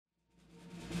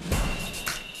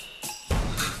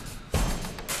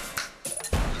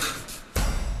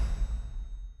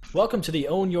Welcome to the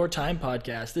Own Your Time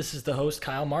podcast. This is the host,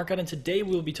 Kyle Marcotte, and today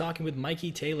we will be talking with Mikey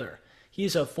Taylor. He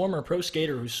is a former pro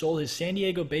skater who sold his San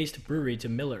Diego-based brewery to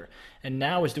Miller and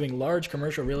now is doing large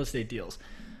commercial real estate deals.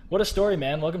 What a story,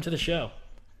 man. Welcome to the show.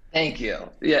 Thank you.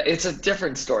 Yeah, it's a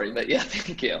different story, but yeah,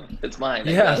 thank you. It's mine,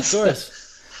 I Yeah, of guess.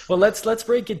 course. Well, let's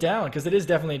break it down because it is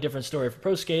definitely a different story. For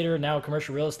pro skater, now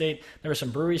commercial real estate, there was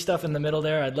some brewery stuff in the middle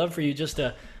there. I'd love for you just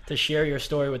to share your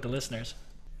story with the listeners.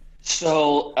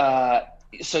 So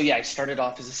yeah, I started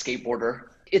off as a skateboarder.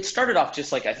 It started off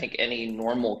just like I think any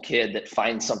normal kid that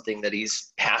finds something that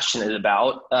he's passionate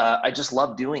about. I just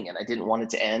loved doing it. I didn't want it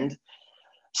to end.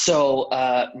 So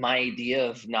my idea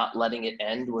of not letting it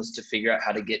end was to figure out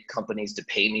how to get companies to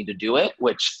pay me to do it,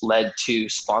 which led to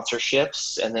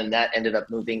sponsorships. And then that ended up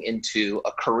moving into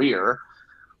a career,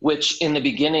 which in the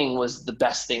beginning was the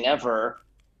best thing ever.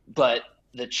 But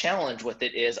the challenge with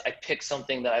it is I picked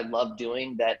something that I loved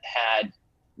doing that had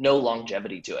no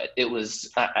longevity to it. It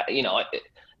was,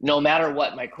 no matter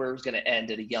what, my career was going to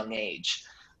end at a young age.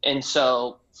 And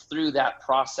so through that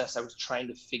process, I was trying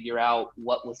to figure out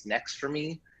what was next for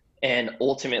me and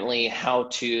ultimately how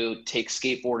to take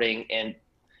skateboarding and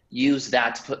use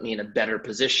that to put me in a better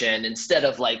position instead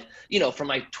of from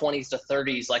my 20s to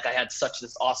 30s, like I had such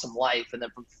this awesome life. And then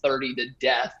from 30 to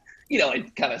death,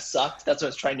 it kind of sucked. That's what I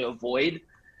was trying to avoid.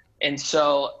 And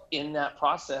so in that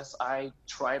process, I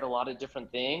tried a lot of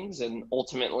different things, and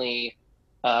ultimately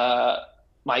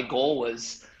my goal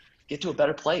was get to a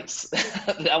better place.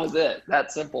 That was it.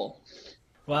 That simple.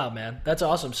 Wow, man. That's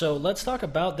awesome. So let's talk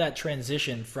about that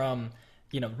transition from,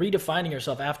 redefining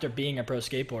yourself after being a pro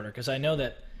skateboarder. Because I know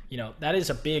that, that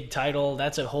is a big title.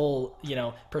 That's a whole,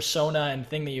 persona and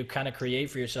thing that you kind of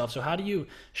create for yourself. So how do you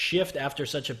shift after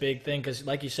such a big thing? Because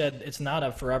like you said, it's not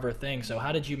a forever thing. So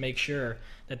how did you make sure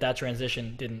that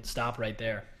transition didn't stop right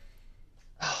there?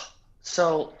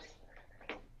 So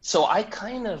I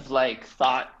kind of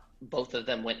thought both of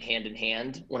them went hand in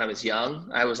hand when I was young.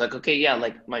 I was like, okay,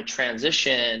 yeah, my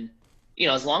transition,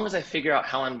 as long as I figure out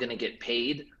how I'm going to get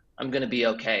paid, I'm going to be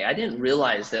okay. I didn't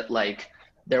realize that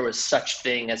there was such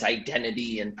thing as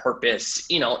identity and purpose,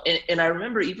 and I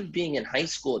remember even being in high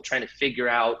school trying to figure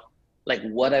out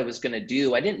what I was going to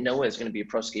do. I didn't know I was going to be a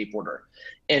pro skateboarder.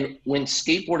 And when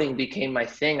skateboarding became my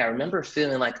thing, I remember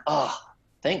feeling like, oh,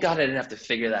 thank God I didn't have to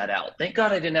figure that out. Thank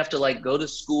God I didn't have to go to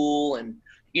school and,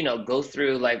 go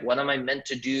through what am I meant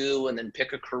to do and then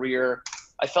pick a career.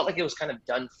 I felt like it was kind of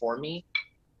done for me.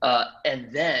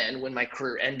 And then when my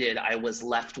career ended, I was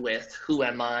left with, who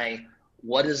am I?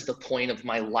 What is the point of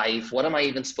my life? What am I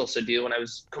even supposed to do? And I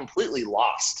was completely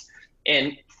lost.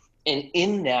 And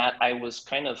in that, I was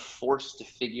kind of forced to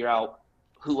figure out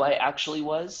who I actually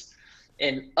was.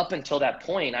 And up until that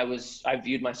point, I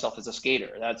viewed myself as a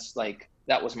skater.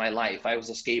 That was my life. I was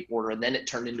a skateboarder, and then it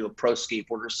turned into a pro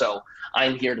skateboarder. So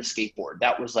I'm here to skateboard.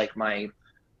 That was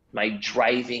my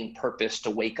driving purpose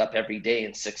to wake up every day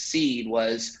and succeed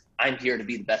was I'm here to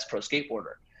be the best pro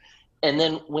skateboarder. And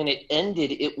then when it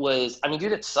ended, it was,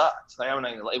 dude, it sucked.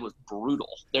 It was brutal.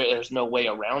 There's no way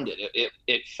around it.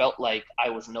 It felt like I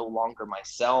was no longer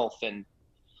myself. And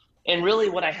really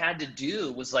what I had to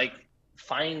do was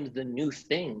find the new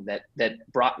thing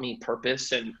that brought me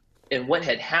purpose. And what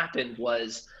had happened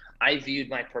was I viewed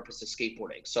my purpose as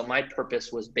skateboarding. So my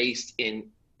purpose was based in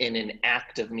an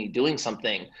act of me doing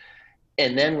something.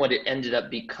 And then what it ended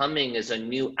up becoming is a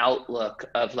new outlook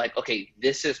of okay,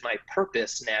 this is my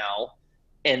purpose now.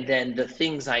 And then the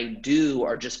things I do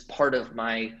are just part of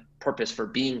my purpose for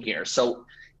being here. So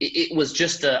it was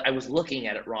just I was looking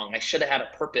at it wrong. I should have had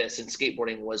a purpose, and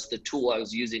skateboarding was the tool I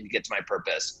was using to get to my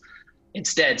purpose.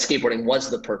 Instead, skateboarding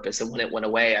was the purpose. And when it went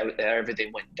away,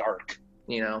 everything went dark,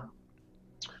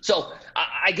 So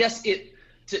I guess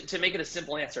to make it a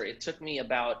simple answer, it took me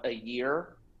about a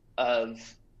year of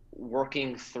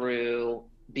working through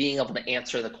being able to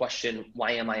answer the question,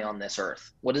 why am I on this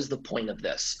earth? What is the point of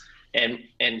this? And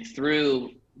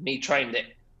through me trying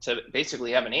to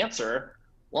basically have an answer,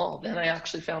 well, then I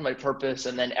actually found my purpose,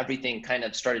 and then everything kind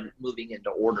of started moving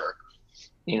into order,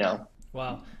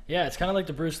 Wow. Yeah, it's kind of like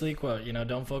the Bruce Lee quote,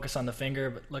 don't focus on the finger,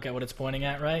 but look at what it's pointing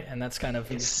at, right? And that's kind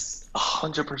of... It's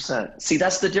 100%. See,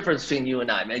 that's the difference between you and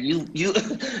I, man.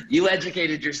 You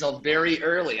educated yourself very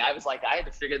early. I was I had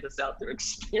to figure this out through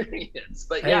experience.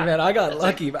 But Hey, yeah, man, I got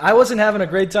lucky. I wasn't having a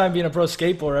great time being a pro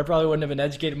skateboarder. I probably wouldn't have been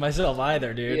educated myself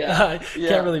either, dude. Yeah, I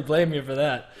can't really blame you for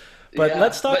that. But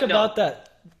let's talk about that.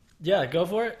 Yeah, go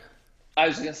for it. I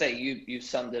was going to say, you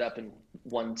summed it up in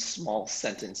one small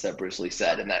sentence that Bruce Lee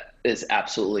said, and that is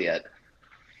absolutely it.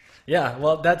 Yeah,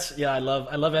 well, I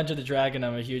love Enter the Dragon.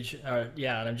 I'm a huge, and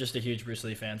I'm just a huge Bruce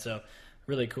Lee fan. So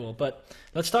Really cool. But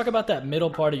let's talk about that middle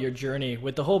part of your journey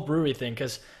with the whole brewery thing,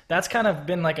 because that's kind of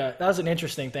been like that was an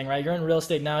interesting thing, right? You're in real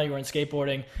estate now, you were in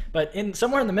skateboarding, but in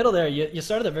somewhere in the middle there, you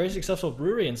started a very successful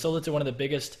brewery and sold it to one of the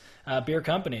biggest beer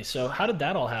companies. So how did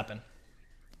that all happen?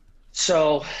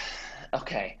 So,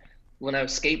 okay, when I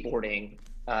was skateboarding,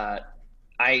 I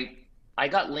I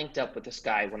got linked up with this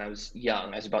guy when I was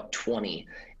young. I was about 20,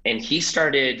 and he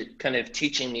started kind of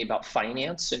teaching me about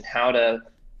finance and how to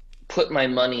put my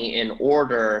money in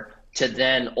order to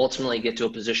then ultimately get to a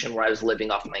position where I was living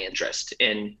off my interest.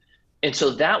 And so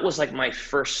that was like my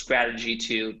first strategy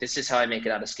to this is how I make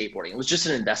it out of skateboarding. It was just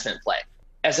an investment play.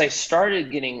 As I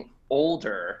started getting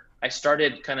older, I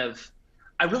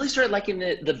really started liking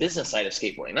the business side of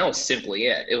skateboarding. That was simply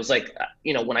it. It was like,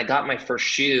 when I got my first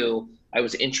shoe, I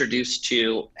was introduced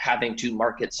to having to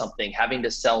market something, having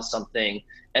to sell something,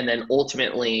 and then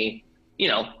ultimately,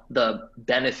 the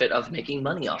benefit of making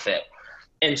money off it.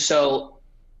 And so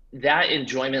that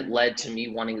enjoyment led to me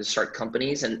wanting to start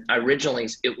companies. And originally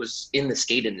it was in the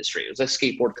skate industry. It was a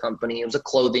skateboard company. It was a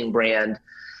clothing brand.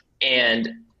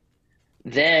 And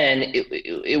then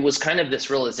it was kind of this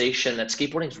realization that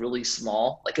skateboarding is really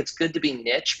small. Like it's good to be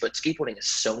niche, but skateboarding is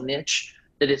so niche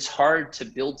that it's hard to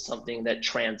build something that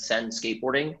transcends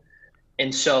skateboarding.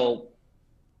 And so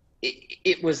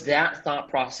it was that thought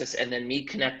process, and then me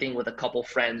connecting with a couple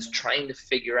friends trying to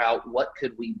figure out what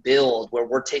could we build where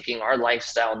we're taking our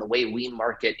lifestyle and the way we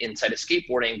market inside of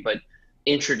skateboarding, but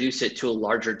introduce it to a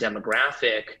larger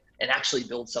demographic and actually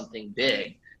build something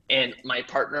big. And my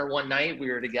partner, one night we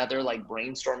were together like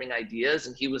brainstorming ideas,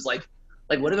 and he was like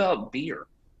what about beer?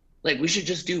 Like we should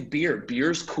just do beer.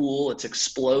 Beer's cool, it's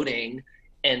exploding.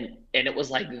 And it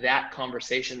was like that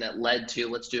conversation that led to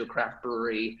let's do a craft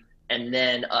brewery, and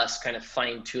then us kind of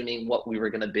fine tuning what we were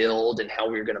going to build and how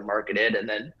we were going to market it. And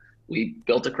then we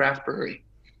built a craft brewery.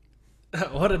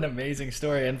 What an amazing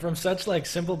story. And from such like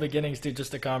simple beginnings to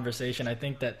just a conversation, I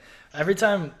think that every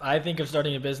time I think of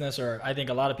starting a business, or I think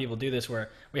a lot of people do this, where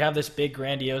we have this big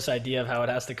grandiose idea of how it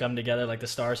has to come together, like the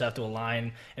stars have to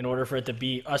align in order for it to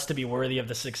be us to be worthy of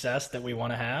the success that we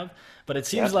want to have. But it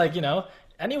seems Yep. like,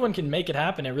 anyone can make it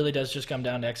happen. It really does just come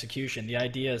down to execution. The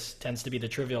ideas tends to be the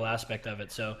trivial aspect of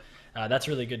it. So that's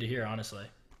really good to hear, honestly.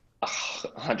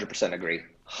 100% agree.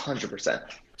 100%.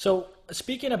 So,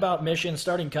 speaking about mission,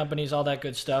 starting companies, all that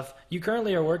good stuff, you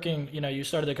currently are working, you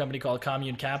started a company called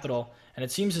Commune Capital, and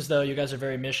it seems as though you guys are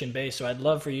very mission based. So, I'd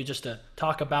love for you just to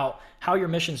talk about how your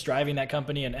mission's driving that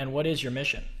company and what is your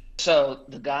mission? So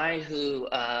the guy who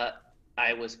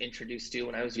I was introduced to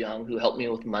when I was young, who helped me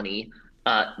with money,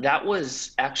 that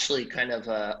was actually kind of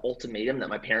a ultimatum that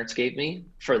my parents gave me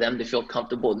for them to feel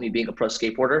comfortable with me being a pro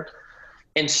skateboarder.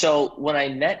 And so when I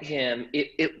met him,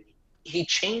 he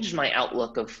changed my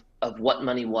outlook of what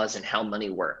money was and how money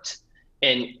worked.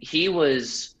 And he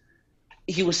was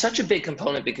such a big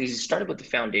component because he started with the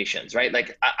foundations, right?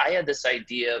 Like I had this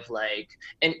idea of like,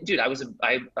 and dude,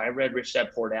 I read Rich Dad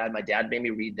Poor Dad. My dad made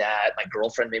me read that. My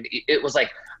girlfriend made me. It was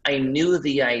like I knew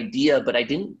the idea, but I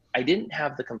didn't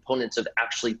have the components of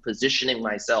actually positioning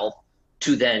myself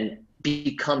to then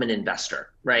become an investor,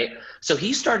 right? So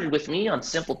he started with me on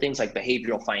simple things like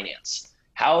behavioral finance,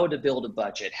 how to build a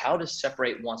budget, how to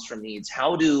separate wants from needs,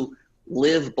 how to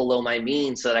live below my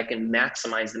means so that I can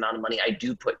maximize the amount of money I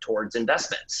do put towards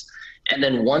investments. And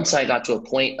then once I got to a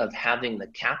point of having the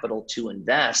capital to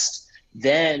invest,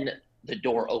 then the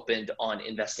door opened on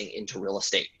investing into real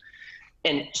estate.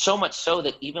 And so much so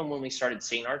that even when we started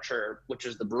St. Archer, which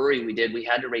is the brewery we did, we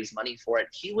had to raise money for it.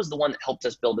 He was the one that helped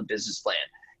us build a business plan.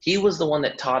 He was the one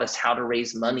that taught us how to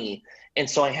raise money. And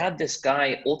so I had this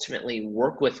guy ultimately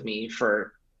work with me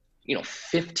for,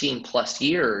 15 plus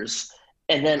years.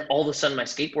 And then all of a sudden my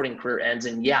skateboarding career ends.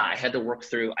 And yeah, I had to work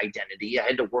through identity. I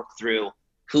had to work through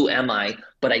who am I,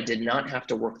 but I did not have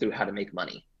to work through how to make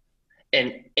money.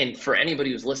 And for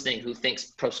anybody who's listening who thinks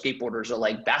pro skateboarders are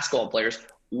like basketball players,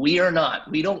 we are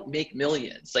not. We don't make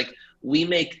millions. Like we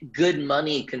make good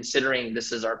money considering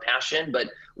this is our passion, but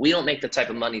we don't make the type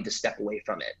of money to step away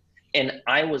from it. And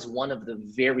I was one of the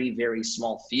very, very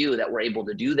small few that were able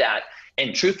to do that.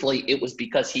 And truthfully, it was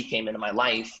because he came into my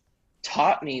life,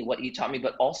 taught me what he taught me,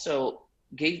 but also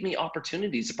gave me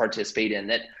opportunities to participate in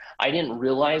that I didn't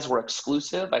realize were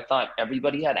exclusive. I thought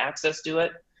everybody had access to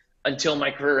it until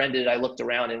my career ended. I looked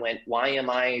around and went, why am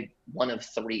I one of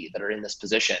three that are in this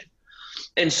position?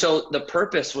 And so the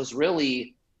purpose was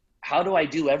really, how do I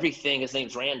do everything? His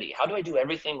name's Randy. How do I do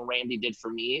everything Randy did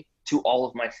for me to all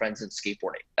of my friends in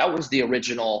skateboarding? That was the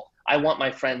original. I want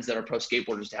my friends that are pro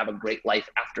skateboarders to have a great life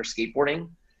after skateboarding.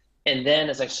 And then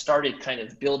as I started kind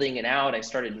of building it out, I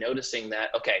started noticing that,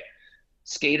 okay,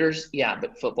 Skaters, yeah,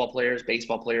 but football players,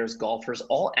 baseball players, golfers,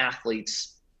 all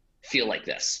athletes feel like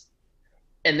this.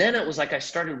 And then it was like I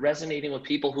started resonating with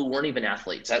people who weren't even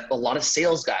athletes. A lot of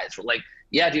sales guys were like,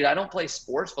 "Yeah, dude, I don't play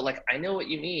sports, but like I know what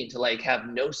you mean to like have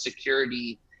no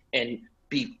security and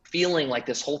be feeling like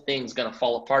this whole thing's gonna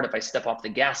fall apart if I step off the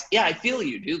gas." Yeah, I feel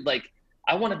you, dude. Like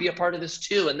I want to be a part of this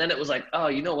too. And then it was like, oh,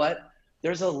 you know what?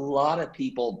 There's a lot of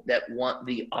people that want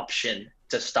the option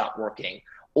to stop working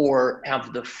or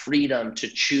have the freedom to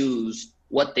choose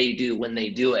what they do when they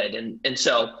do it. And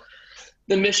so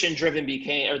the mission driven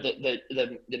became, or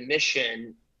the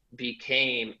mission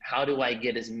became, how do I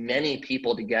get as many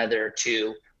people together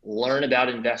to learn about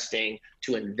investing,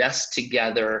 to invest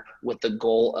together with the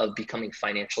goal of becoming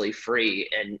financially free?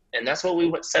 And that's what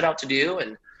we set out to do.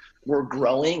 And we're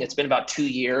growing. It's been about 2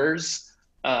 years.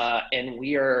 And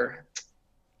we are,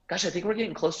 gosh, I think we're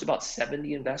getting close to about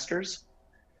 70 investors.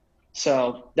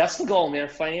 So that's the goal, man.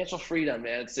 Financial freedom,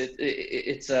 man.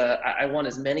 I want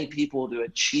as many people to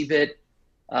achieve it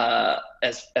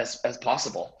as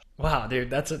possible. Wow, dude,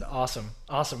 that's an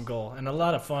awesome goal and a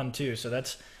lot of fun too. So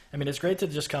I mean, it's great to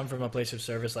just come from a place of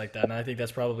service like that. And I think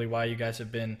that's probably why you guys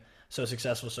have been so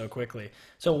successful so quickly.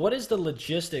 So what is the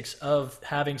logistics of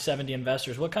having 70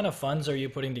 investors? What kind of funds are you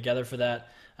putting together for that?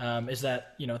 Is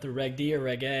that, through Reg D or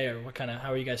Reg A, or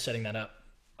how are you guys setting that up?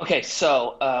 Okay,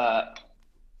 so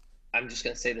I'm just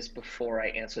going to say this before I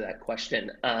answer that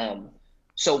question.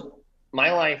 So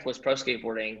my life was pro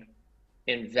skateboarding,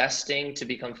 investing to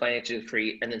become financially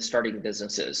free, and then starting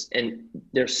businesses. And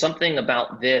there's something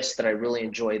about this that I really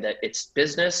enjoy, that it's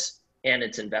business and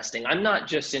it's investing. I'm not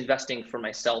just investing for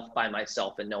myself by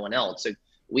myself and no one else. So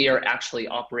we are actually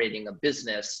operating a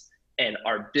business and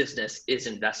our business is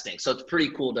investing. So it's pretty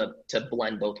cool to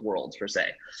blend both worlds per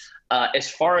se. As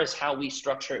far as how we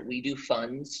structure it, we do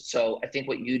funds. So I think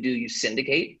what you do, you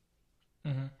syndicate,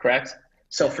 correct?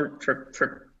 So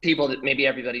for people that, maybe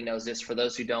everybody knows this, for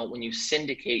those who don't, when you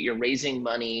syndicate, you're raising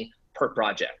money per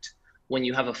project. When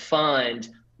you have a fund,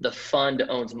 the fund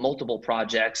owns multiple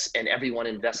projects and everyone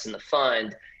invests in the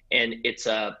fund, and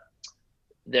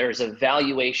there's a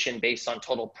valuation based on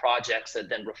total projects that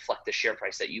then reflect the share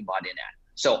price that you bought in at.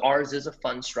 So ours is a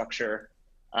fund structure.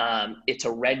 It's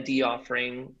a Reg D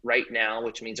offering right now,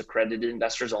 which means accredited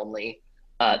investors only.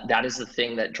 That is the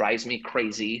thing that drives me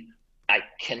crazy. I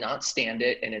cannot stand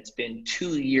it. And it's been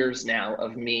 2 years now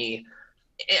of me,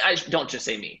 I don't just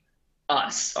say me,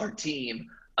 us, our team,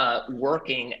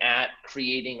 working at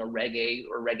creating a Reg A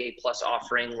or Reg A plus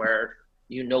offering where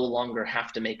you no longer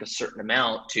have to make a certain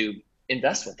amount to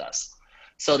invest with us.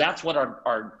 So that's what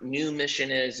our new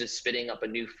mission is spinning up a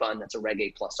new fund that's a Reg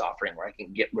A plus offering where I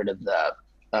can get rid of the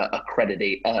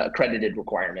accredited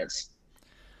requirements.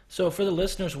 So for the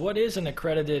listeners, what is an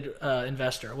accredited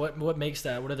investor? What makes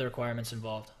that? What are the requirements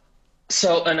involved?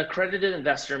 So an accredited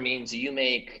investor means you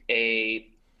make a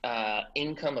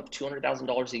income of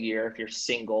 $200,000 a year if you're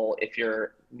single. If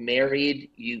you're married,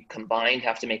 you combined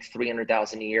have to make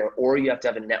 $300,000 a year, or you have to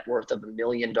have a net worth of $1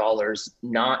 million,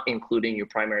 not including your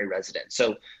primary residence.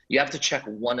 So you have to check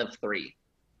one of three.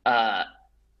 I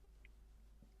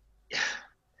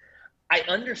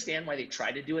understand why they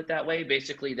try to do it that way.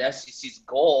 Basically, the SEC's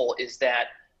goal is that,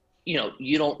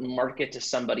 you don't market to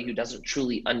somebody who doesn't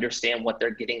truly understand what they're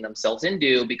getting themselves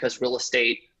into, because real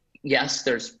estate, yes,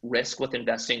 there's risk with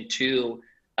investing too.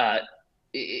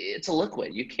 It's a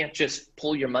liquid. You can't just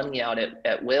pull your money out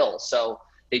at will. So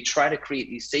they try to create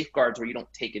these safeguards where you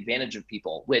don't take advantage of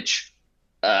people, which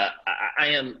I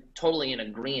am totally in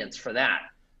agreement for that.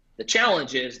 The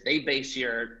challenge is they base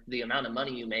the amount of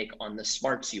money you make on the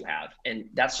smarts you have. And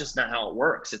that's just not how it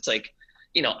works. It's like,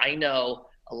 I know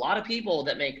a lot of people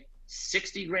that make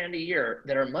 60 grand a year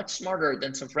that are much smarter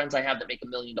than some friends I have that make $1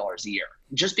 million a year.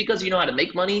 Just because you know how to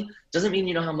make money doesn't mean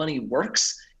you know how money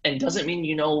works, and doesn't mean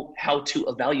you know how to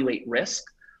evaluate risk.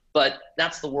 But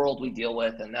that's the world we deal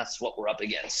with, and that's what we're up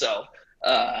against. So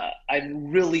I'm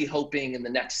really hoping in the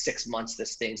next 6 months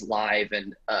this thing's live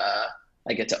and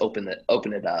I get to open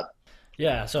it up.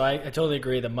 Yeah, so I totally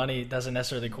agree. The money doesn't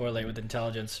necessarily correlate with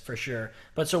intelligence for sure.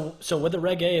 But so with the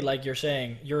Reg A, like you're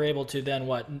saying, you're able to then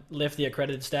lift the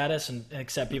accredited status and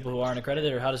accept people who aren't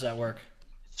accredited, or how does that work?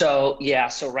 So yeah,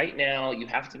 so right now you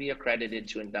have to be accredited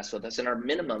to invest with us, and our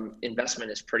minimum investment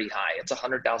is pretty high. It's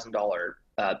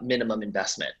 $100,000 minimum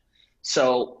investment.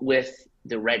 So with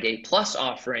the Reg A Plus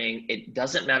offering, it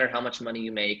doesn't matter how much money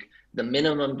you make. The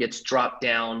minimum gets dropped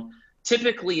down.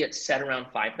 Typically, it's set around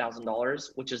 $5,000,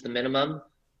 which is the minimum.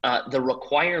 The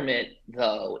requirement,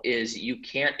 though, is you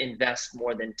can't invest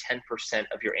more than 10%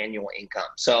 of your annual income.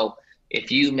 So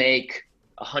if you make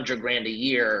 100 grand a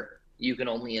year, you can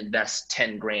only invest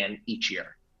 10 grand each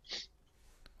year.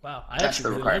 Wow, I That's actually the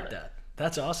really like requirement. that.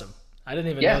 That's awesome. I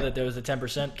didn't even know Yeah, that there was a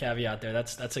 10% caveat there.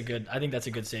 That's a good. I think that's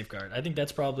a good safeguard. I think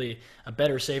that's probably a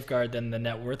better safeguard than the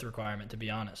net worth requirement, to be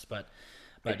honest. I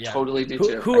But yeah, totally do who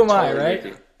too. I who am I, totally agree with right?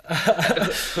 you.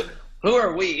 Who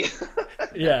are we?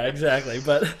 Yeah, exactly.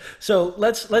 But so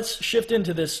let's shift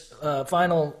into this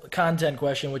final content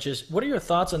question, which is, what are your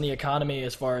thoughts on the economy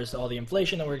as far as all the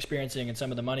inflation that we're experiencing and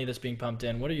some of the money that's being pumped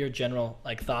in? What are your general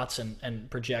like thoughts and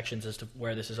projections as to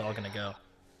where this is all going to go?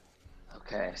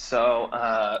 Okay, so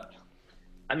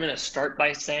I'm gonna start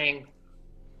by saying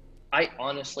I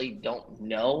honestly don't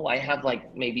know. I have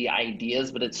like maybe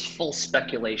ideas, but it's full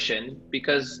speculation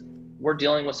because we're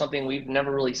dealing with something we've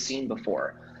never really seen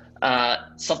before.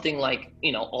 Something like,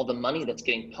 all the money that's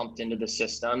getting pumped into the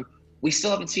system, we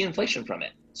still haven't seen inflation from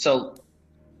it. So,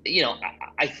 you know,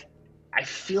 I, I, I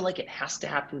feel like it has to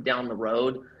happen down the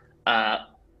road, uh,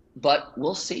 but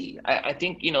we'll see. I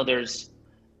think,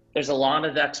 there's a lot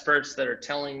of experts that are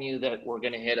telling you that we're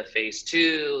going to hit a phase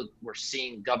two. We're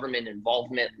seeing government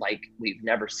involvement like we've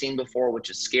never seen before, which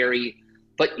is scary.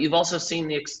 But you've also seen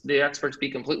the experts be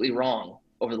completely wrong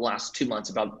over the last 2 months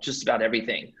about just about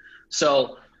everything.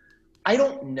 So I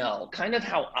don't know. Kind of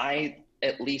how I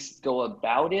at least go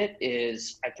about it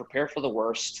is I prepare for the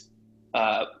worst.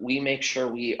 We make sure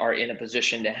we are in a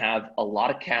position to have a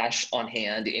lot of cash on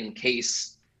hand in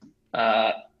case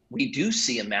uh, we do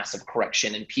see a massive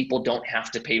correction and people don't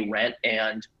have to pay rent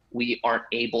and we aren't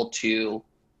able to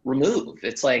remove.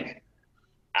 It's like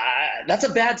that's a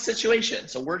bad situation.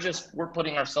 So we're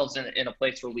putting ourselves in a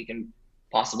place where we can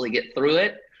possibly get through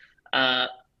it. Uh,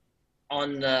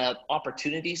 on the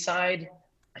opportunity side,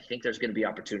 I think there's going to be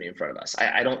opportunity in front of us.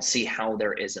 I don't see how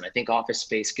there isn't. I think office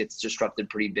space gets disrupted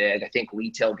pretty big. I think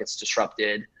retail gets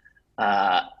disrupted.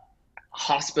 Uh,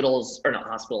 Hospitals, or not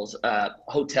hospitals,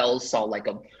 hotels saw like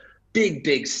a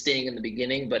big sting in the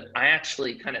beginning, but I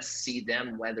actually kind of see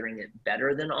them weathering it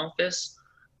better than office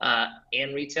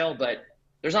and retail. But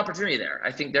there's opportunity there.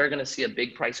 I think they're going to see a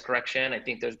big price correction. I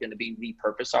think there's going to be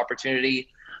repurpose opportunity.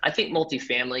 I think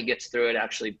multifamily gets through it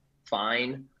actually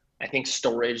fine. I think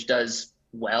storage does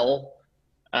well.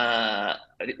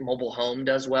 Mobile home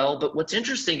does well. But what's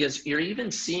interesting is you're even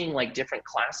seeing like different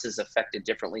classes affected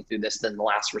differently through this than the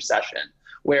last recession,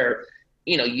 where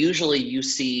usually you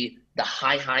see the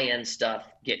high end stuff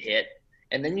get hit,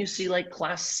 and then you see like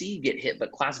Class C get hit,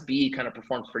 but Class B kind of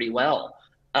performs pretty well.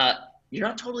 Uh, you're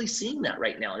not totally seeing that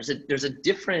right now. There's a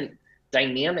different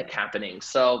dynamic happening.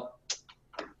 So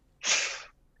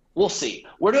we'll see.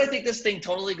 Where do I think this thing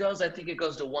totally goes? I think it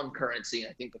goes to one currency.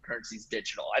 I think the currency's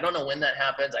digital. I don't know when that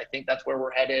happens. I think that's where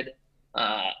we're headed.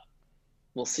 Uh,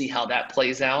 we'll see how that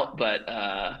plays out. But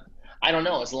I don't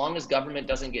know. As long as government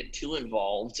doesn't get too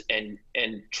involved and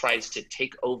tries to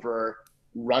take over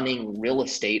running real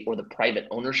estate or the private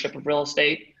ownership of real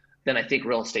estate, then I think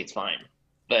real estate's fine.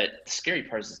 But the scary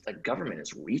part is the government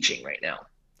is reaching right now.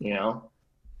 You know?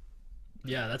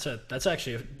 Yeah, that's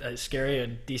actually a scary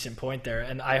and decent point there,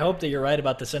 and I hope that you're right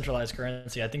about the centralized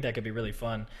currency. I think that could be really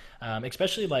fun,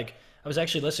 especially like I was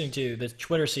actually listening to the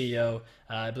Twitter CEO,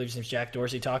 I believe his name's Jack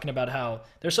Dorsey, talking about how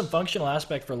there's some functional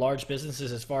aspect for large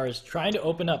businesses as far as trying to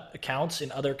open up accounts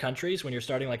in other countries when you're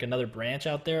starting like another branch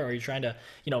out there, or you're trying to,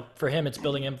 for him it's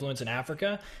building influence in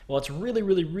Africa. Well, it's really,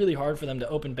 really, really hard for them to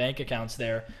open bank accounts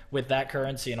there with that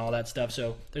currency and all that stuff.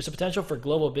 So there's a potential for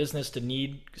global business to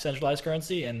need centralized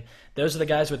currency, and those are the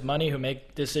guys with money who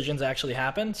make decisions actually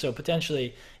happen. So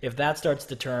potentially, if that starts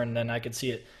to turn, then I could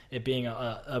see it being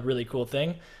a really cool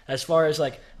thing. As far as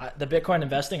like the Bitcoin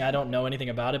investing, I don't know anything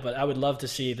about it, but I would love to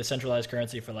see the centralized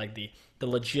currency for like the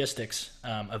logistics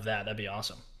of that. That'd be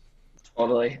awesome.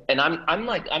 Totally. And I'm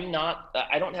not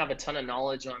I don't have a ton of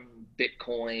knowledge on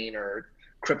Bitcoin or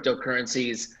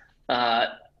cryptocurrencies. Uh,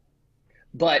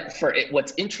 but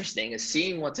what's interesting is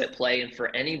seeing what's at play. And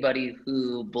for anybody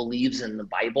who believes in the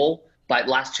Bible, by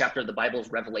last chapter of the Bible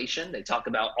is Revelation. They talk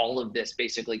about all of this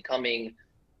basically coming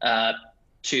uh,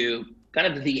 to kind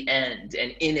of the end.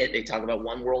 And in it, they talk about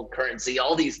one world currency,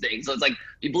 all these things. So it's like, if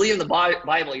you believe in the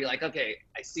Bible, you're like, okay,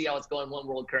 I see how it's going, one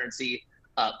world currency.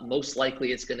 Most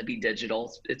likely it's going to be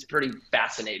digital. It's pretty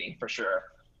fascinating for sure.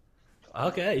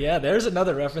 Okay, yeah, there's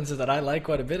another reference that I like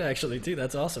quite a bit actually too.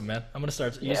 That's awesome, man. I'm gonna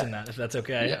start Yeah. using that if that's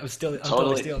okay. Yeah. I'm totally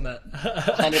Totally. stealing that.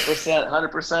 100%.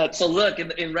 100%. So look,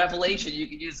 in Revelation, you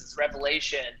can use this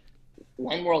Revelation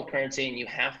one world currency,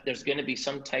 and there's going to be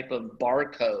some type of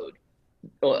barcode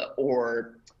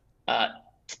or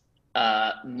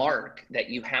uh, mark that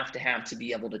you have to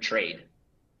be able to trade.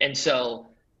 And so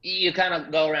you kind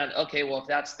of go around, okay, well, if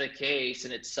that's the case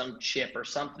and it's some chip or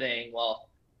something, well,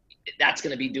 that's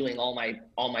going to be doing all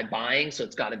my buying, so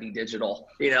it's got to be digital.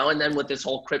 And then with this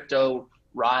whole crypto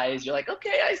rise. You're like,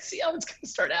 okay, I see how it's going to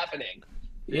start happening.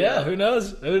 You Yeah, know, who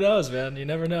knows? Who knows, man? You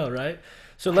never know, right?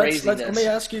 So let me craziness.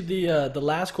 ask you the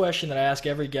last question that I ask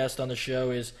every guest on the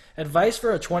show is advice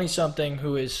for a 20 something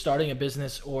who is starting a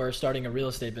business or starting a real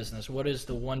estate business. What is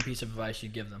the one piece of advice you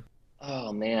give them?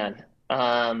 Oh man.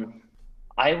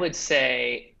 I would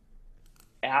say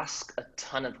ask a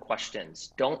ton of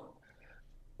questions. Don't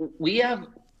we have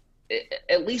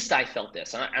at least I felt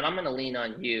this, and I'm going to lean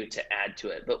on you to add to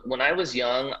it. But when I was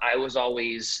young, I was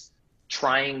always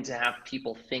trying to have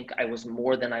people think I was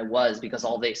more than I was because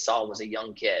all they saw was a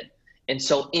young kid. And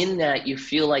so, in that, you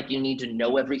feel like you need to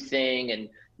know everything and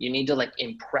you need to like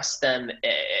impress them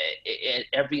at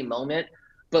every moment.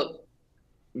 But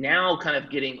now, kind of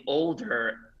getting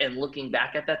older and looking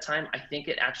back at that time, I think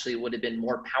it actually would have been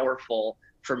more powerful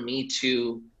for me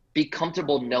to be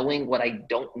comfortable knowing what I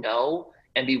don't know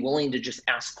and be willing to just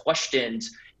ask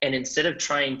questions. And instead of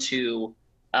trying to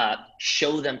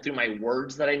show them through my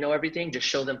words that I know everything, just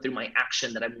show them through my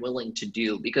action that I'm willing to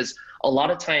do. Because a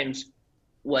lot of times,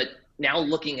 what now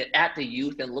looking at the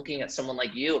youth and looking at someone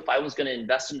like you, if I was going to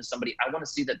invest into somebody, I want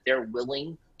to see that they're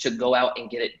willing to go out and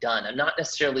get it done. I'm not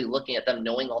necessarily looking at them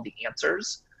knowing all the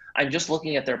answers. I'm just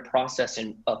looking at their process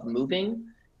of moving.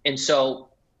 And so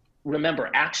remember,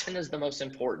 action is the most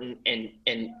important, and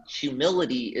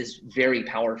humility is very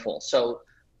powerful. So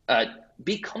uh,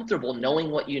 be comfortable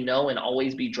knowing what you know and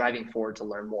always be driving forward to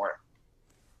learn more.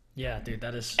 Yeah, dude,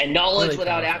 that is And knowledge really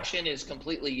without powerful. action is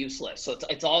completely useless. So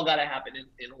it's all got to happen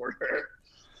in order.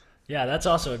 Yeah, that's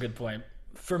also a good point.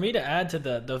 For me to add to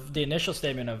the initial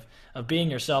statement of being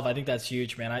yourself, I think that's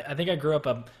huge, man. I think I grew up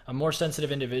a more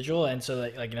sensitive individual, and so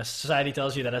like society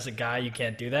tells you that as a guy you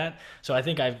can't do that. So I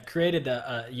think I've created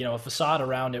a facade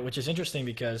around it, which is interesting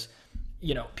because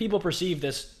people perceive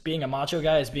this being a macho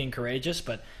guy as being courageous,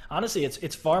 but honestly,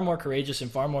 it's far more courageous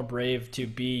and far more brave to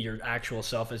be your actual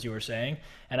self, as you were saying.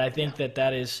 And I Yeah, think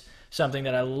that is something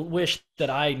that I wish that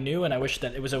I knew, and I wish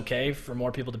that it was okay for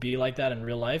more people to be like that in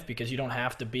real life, because you don't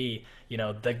have to be,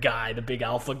 the guy, the big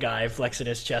alpha guy flexing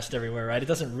his chest everywhere, right? It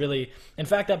doesn't really. In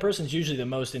fact, that person's usually the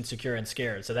most insecure and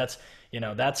scared. So that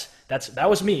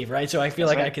was me, right? So I feel that's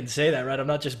like I right. can say that, right? I'm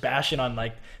not just bashing on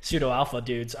like pseudo alpha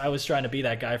dudes. I was trying to be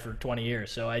that guy for 20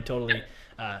 years, so I totally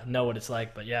know what it's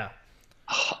like. But yeah,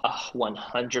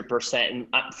 100%.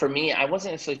 And for me, I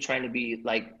wasn't necessarily trying to be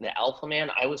like the alpha man.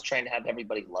 I was trying to have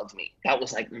everybody love me. That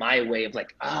was like my way of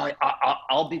like, oh,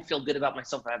 I'll be feel good about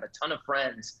myself. I have a ton of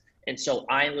friends, and so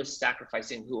I was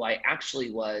sacrificing who I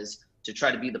actually was to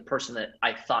try to be the person that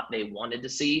I thought they wanted to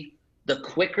see. The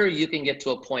quicker you can get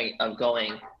to a point of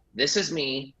going, this is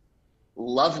me,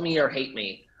 love me or hate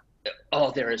me.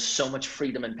 Oh, there is so much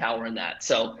freedom and power in that.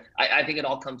 So I think it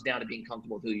all comes down to being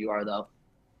comfortable with who you are, though.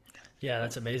 yeah,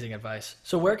 that's amazing advice.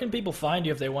 So where can people find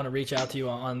you if they want to reach out to you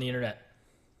on the internet?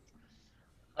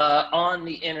 On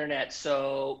the internet.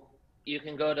 So you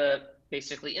can go to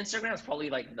basically Instagram is probably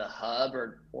like the hub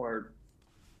or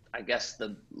I guess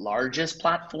the largest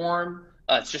platform.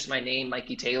 It's just my name,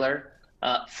 Mikey Taylor.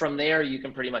 From there, you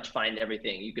can pretty much find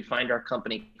everything. You could find our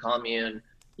company Commune.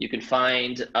 You can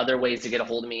find other ways to get a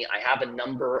hold of me. I have a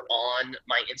number on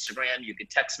my Instagram. You could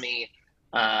text me.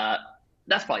 Uh,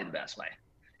 that's probably the best way.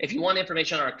 If you want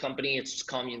information on our company, it's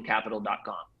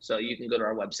communecapital.com. So you can go to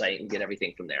our website and get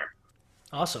everything from there.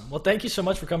 Awesome. Well, thank you so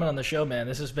much for coming on the show, man.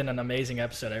 This has been an amazing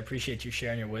episode. I appreciate you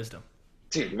sharing your wisdom.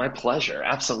 Dude, my pleasure.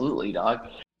 Absolutely, dog.